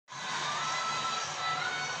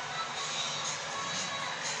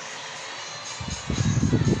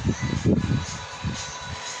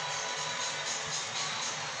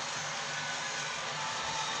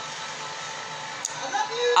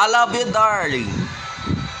I love you, darling.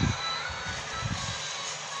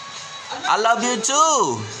 I love you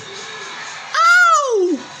too.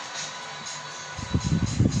 Ow!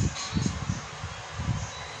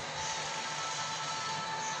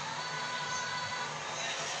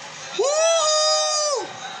 Woo!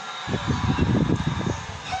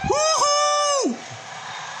 Woo-hoo!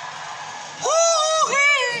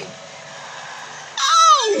 Woo-hoo!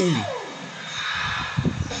 Ow!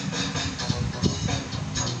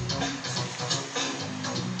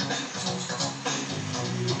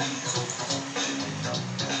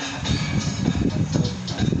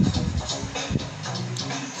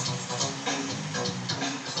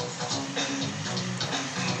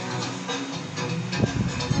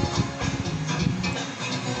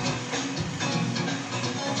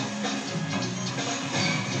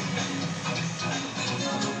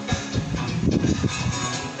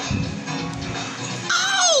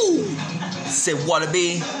 Say wanna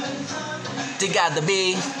be, together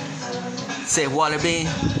be. Say wanna be,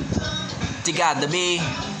 together be.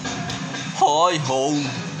 Hoi ho,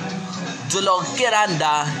 du locker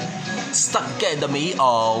under, stuck at me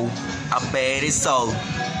all. I bet it so.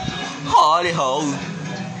 Hoi ho,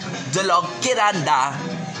 du locker under,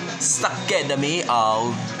 stuck at me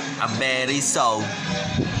all. I bet it so.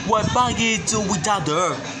 What bang it to with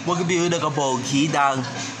other? What could be the couple key down?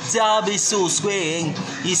 I'll be so swing.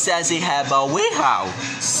 He says he have a warehouse.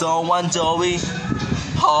 Someone told me,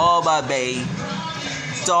 oh my babe.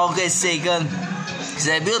 Dog is second.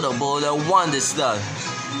 Say beautiful, the wonder stuff.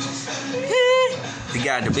 You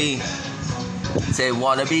got to be. Say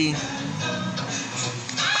wanna be.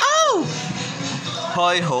 Oh!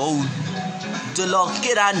 Hoi ho. The lock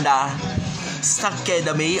it under. Stuck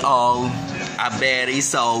at me all. I bet it's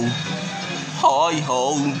so. Hoi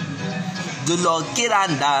ho. Du locker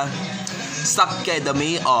under, stuck at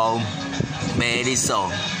me all, made it so.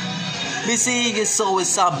 Me see it so it's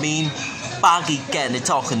something, baggy can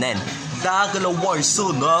talking then. That gonna work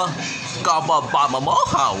sooner, got by my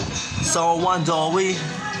moho. So one door we,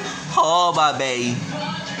 oh my baby,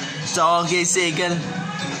 dog is second,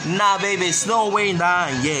 nah baby, it's no way now,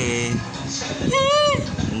 yeah.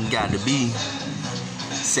 Gotta be,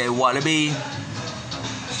 say wanna be,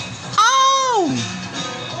 oh!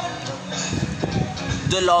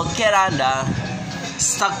 The locker under,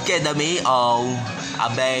 stuck at me all,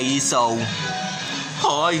 I bet you so.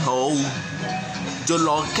 Hoi ho, the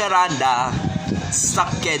locker under,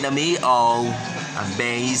 stuck at me all, I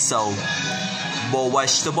bet you so. But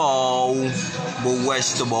watch the ball, but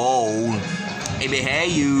watch the ball. If I hear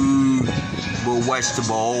you, but watch the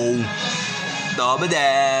ball. Over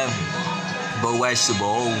there, but watch the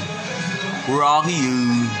ball. Rock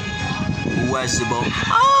you, but watch the ball.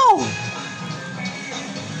 Oh!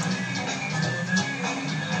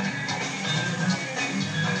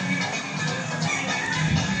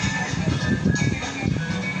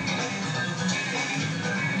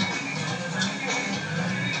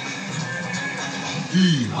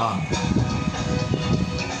 Yeehaw.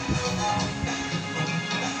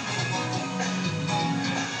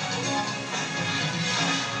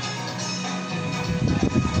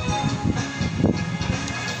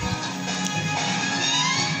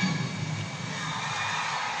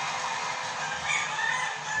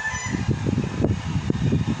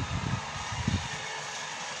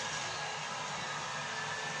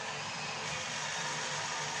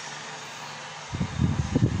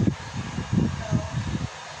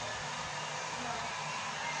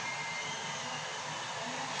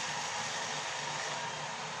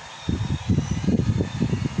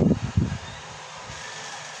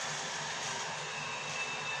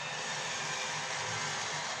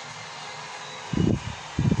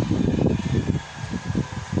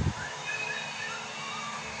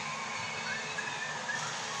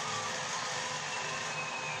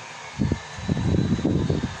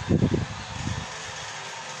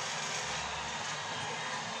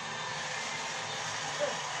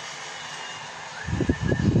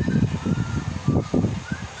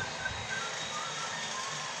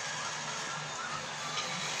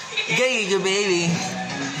 Gay baby,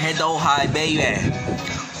 hello hi baby,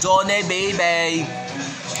 Johnny baby,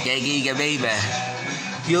 gay baby,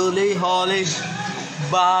 Yuli Holly,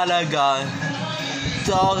 Balagan,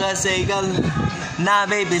 dog a second, nah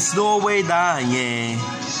baby, no way down, yeah.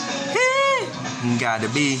 Gotta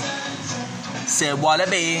be, say wanna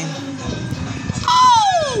be,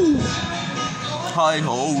 oh, hi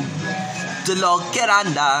ho, the lock get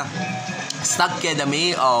under, stuck at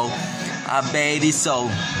me, oh, I bet it's so.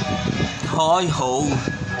 Hoi ho,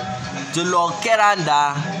 the lock get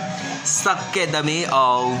under, stuck at me,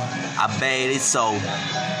 oh, I bet it's so.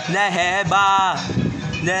 Neheba,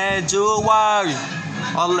 Never do worry,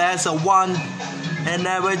 unless I want, and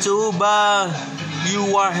never do burn.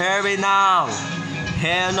 You are heavy now,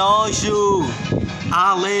 and on you,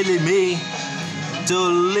 I really me to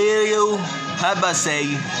leave you, have I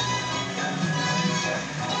say.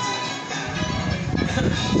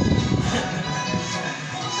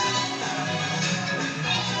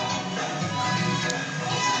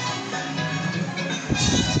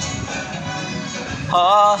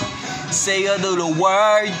 Say a little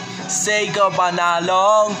word, say goodbye not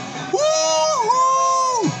long.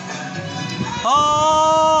 Woo-hoo!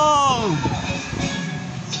 Oh!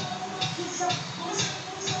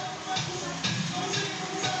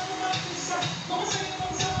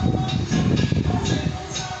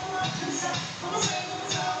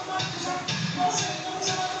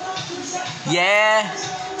 Yeah,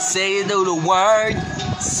 say a little word,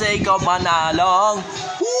 say goodbye not long.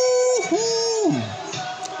 Woo-hoo!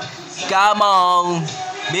 Come on,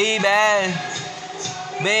 baby,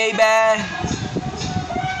 baby.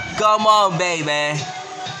 Come on, baby.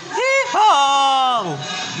 Hee-haw!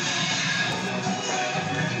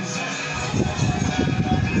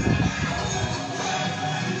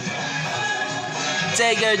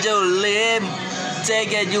 Take her to the lip,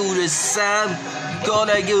 take her to the sun,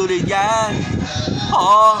 gonna do the yeah.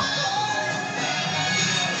 Oh,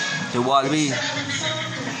 you wanna be?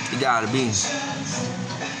 You gotta be.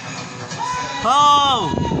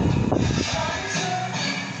 Oh!